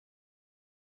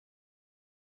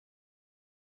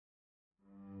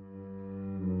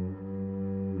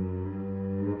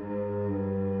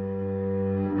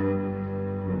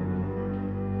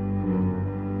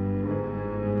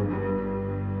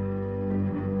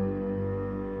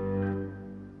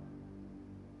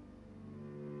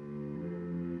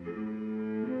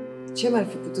Ce m-ar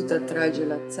fi putut atrage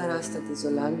la țara asta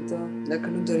dezolantă dacă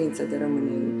nu dorința de a rămâne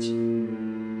aici?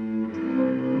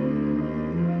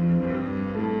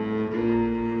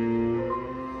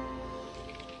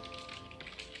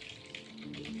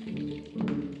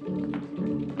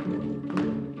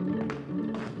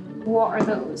 What are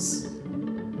those?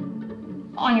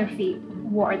 On your feet,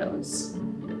 what are those?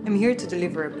 I'm here to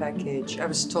deliver a package. I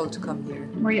was told to come here.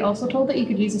 Were you also told that you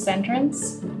could use this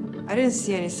entrance? I didn't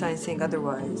see any signs saying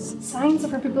otherwise. Signs are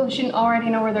for people who shouldn't already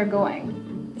know where they're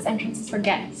going. This entrance is for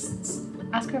guests.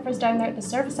 Ask whoever's down there at the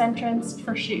service entrance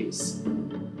for shoes.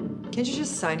 Can't you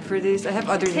just sign for this? I have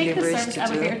other Take the deliveries service to do.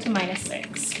 elevator to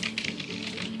 -6.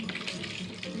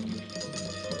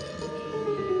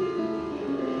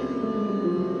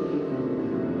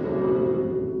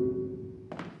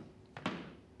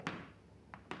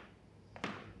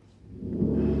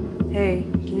 Hey,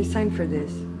 can you sign for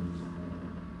this?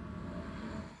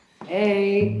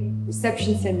 Hey,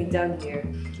 reception sent me down here.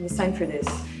 Can you sign for this?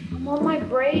 I'm on my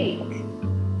break.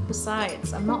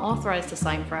 Besides, I'm not authorized to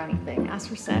sign for anything.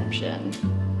 Ask reception.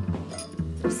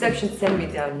 Reception sent me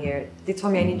down here. They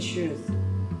told me I need shoes.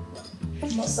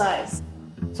 What size?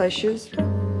 Size shoes?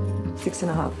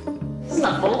 6.5. This is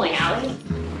not bowling alley.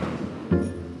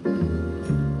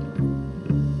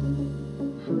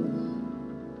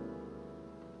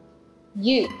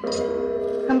 You.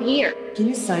 Come here. Can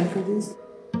you sign for this?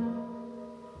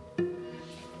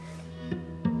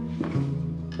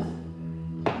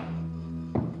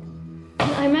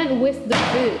 I meant with the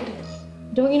food.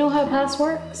 Don't you know how pass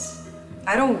works?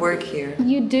 I don't work here.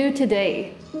 You do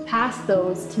today. Pass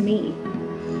those to me.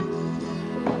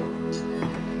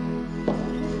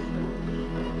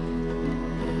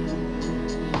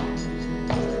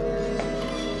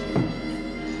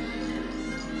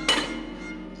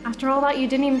 After all that, you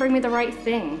didn't even bring me the right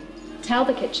thing. Tell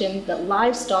the kitchen that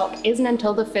livestock isn't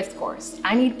until the 5th course.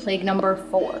 I need plague number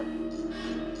 4.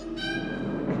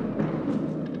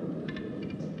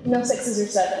 No 6s or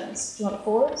 7s. Do you want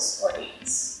 4s or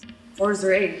 8s? 4s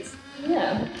or 8s?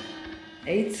 Yeah.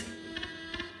 8?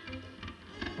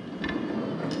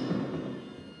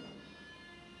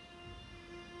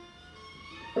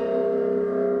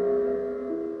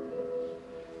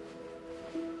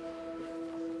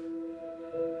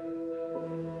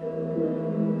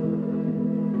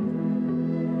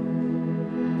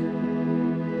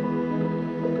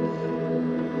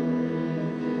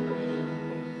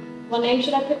 What name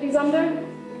should I put these under?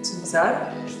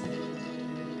 Țințar?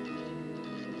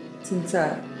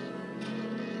 Țințar.